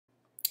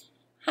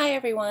Hi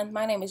everyone,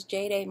 my name is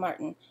Jade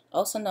Martin,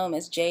 also known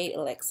as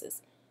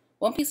Jade-Alexis.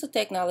 One piece of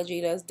technology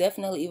that has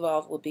definitely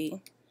evolved will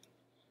be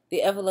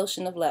the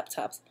evolution of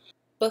laptops,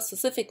 but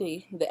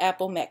specifically the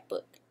Apple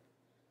MacBook.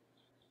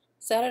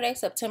 Saturday,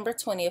 September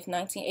 20th,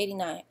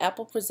 1989,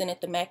 Apple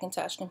presented the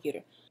Macintosh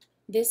computer.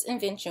 This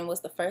invention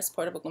was the first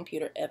portable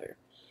computer ever.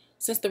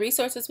 Since the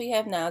resources we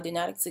have now did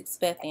not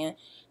exist back then,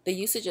 the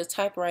usage of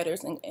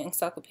typewriters and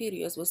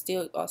encyclopedias was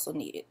still also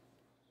needed.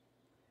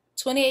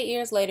 28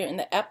 years later, and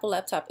the Apple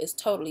laptop is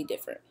totally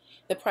different.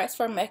 The price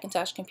for a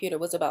Macintosh computer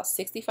was about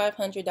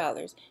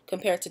 $6,500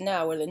 compared to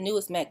now where the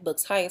newest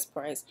MacBook's highest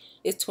price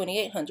is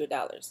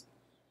 $2,800.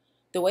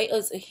 The weight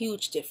is a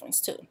huge difference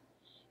too.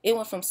 It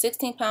went from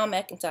 16-pound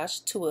Macintosh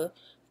to a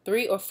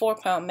 3 or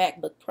 4-pound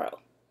MacBook Pro.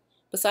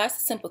 Besides the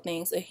simple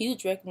things, a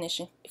huge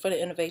recognition for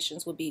the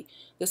innovations would be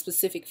the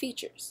specific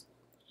features.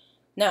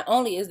 Not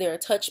only is there a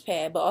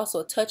touchpad, but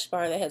also a touch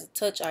bar that has a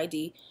Touch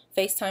ID,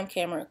 FaceTime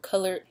camera,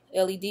 colored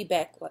LED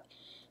backlight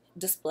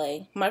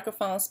display,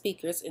 microphone,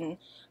 speakers, and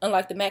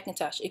unlike the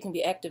Macintosh, it can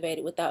be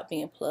activated without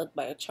being plugged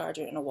by a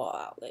charger and a wall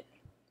outlet.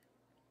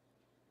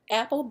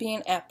 Apple,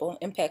 being Apple,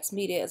 impacts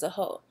media as a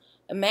whole.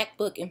 A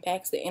MacBook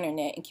impacts the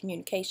internet and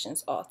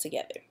communications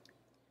altogether.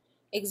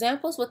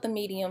 Examples with the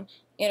medium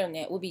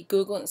internet would be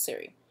Google and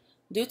Siri.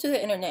 Due to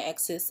the internet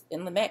access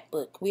in the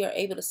MacBook, we are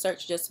able to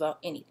search just about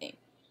anything.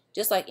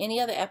 Just like any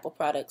other Apple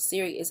product,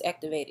 Siri is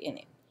activated in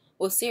it.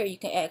 With Siri, you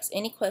can ask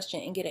any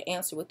question and get an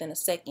answer within a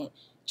second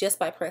just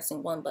by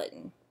pressing one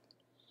button.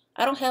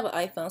 I don't have an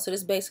iPhone, so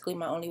this is basically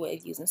my only way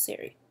of using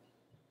Siri.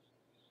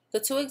 The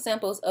two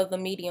examples of the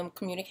medium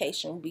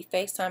communication will be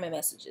FaceTime and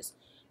messages.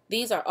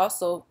 These are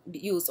also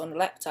used on the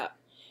laptop.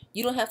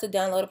 You don't have to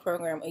download a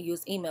program or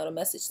use email to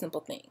message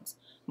simple things.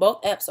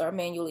 Both apps are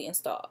manually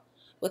installed.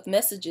 With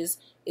messages,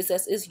 it's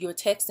as if you're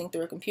texting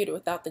through a computer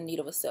without the need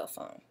of a cell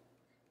phone.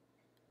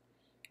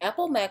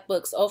 Apple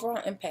MacBook's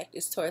overall impact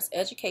is towards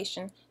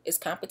education, its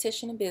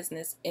competition in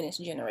business, and its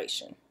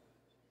generation.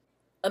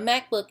 A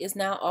MacBook is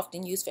now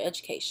often used for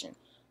education.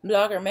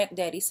 Blogger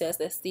MacDaddy says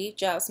that Steve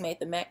Jobs made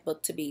the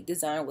MacBook to be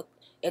designed with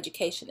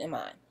education in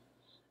mind.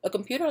 A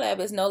computer lab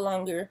is no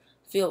longer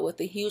filled with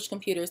the huge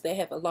computers that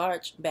have a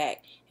large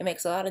back and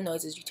makes a lot of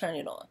noise as you turn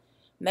it on.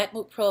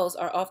 MacBook Pros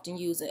are often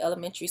used in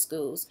elementary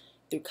schools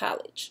through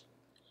college.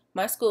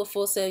 My school,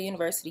 Full Sail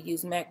University,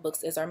 used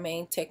MacBooks as our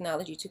main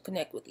technology to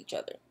connect with each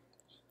other.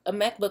 A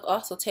MacBook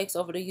also takes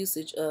over the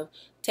usage of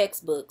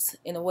textbooks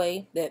in a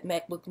way that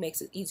MacBook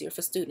makes it easier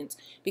for students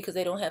because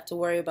they don't have to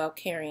worry about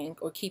carrying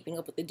or keeping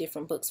up with the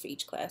different books for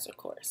each class or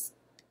course.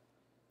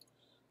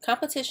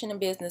 Competition in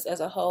business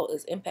as a whole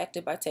is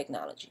impacted by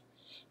technology.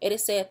 It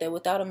is said that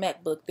without a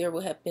MacBook, there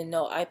would have been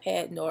no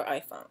iPad nor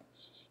iPhone.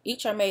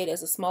 Each are made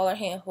as a smaller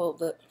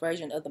handheld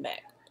version of the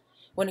Mac.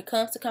 When it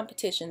comes to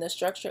competition, the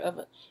structure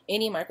of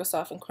any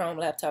Microsoft and Chrome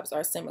laptops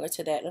are similar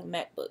to that of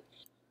MacBook.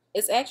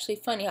 It's actually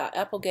funny how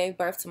Apple gave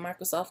birth to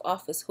Microsoft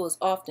Office, who is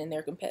often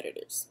their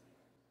competitors.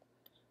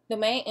 The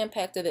main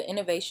impact of the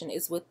innovation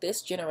is with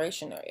this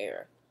generation or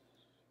era.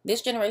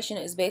 This generation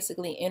is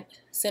basically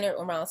centered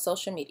around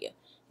social media.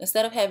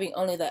 Instead of having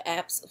only the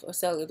apps for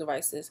cellular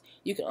devices,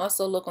 you can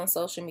also look on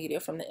social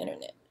media from the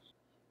internet.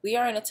 We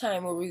are in a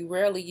time where we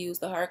rarely use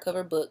the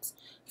hardcover books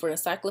for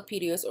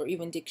encyclopedias or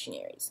even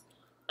dictionaries.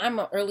 I'm in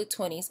my early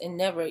 20s and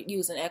never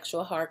use an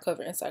actual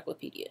hardcover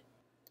encyclopedia.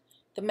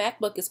 The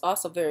MacBook is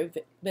also very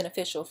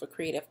beneficial for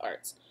creative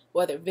arts,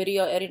 whether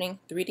video editing,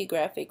 3D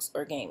graphics,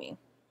 or gaming.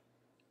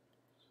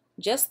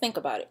 Just think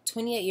about it.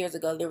 28 years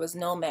ago, there was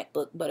no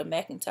MacBook but a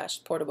Macintosh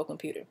portable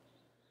computer.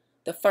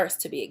 The first,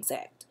 to be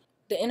exact.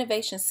 The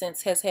innovation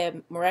since has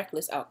had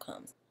miraculous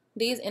outcomes.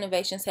 These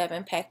innovations have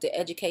impacted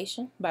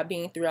education by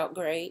being throughout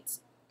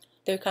grades,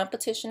 their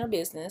competition or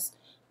business,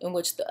 in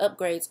which the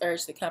upgrades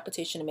urge the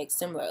competition to make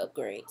similar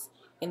upgrades,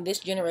 in this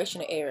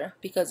generation or era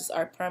because it's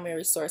our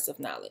primary source of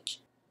knowledge.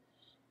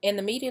 And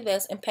the media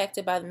that's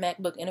impacted by the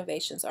MacBook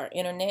innovations are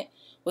internet,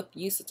 with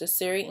use of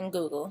Siri and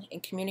Google,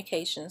 and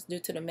communications due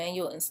to the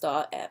manual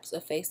installed apps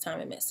of FaceTime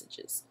and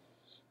messages.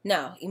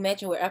 Now,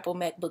 imagine where Apple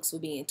MacBooks will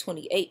be in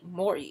 28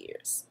 more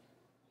years.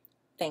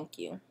 Thank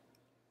you.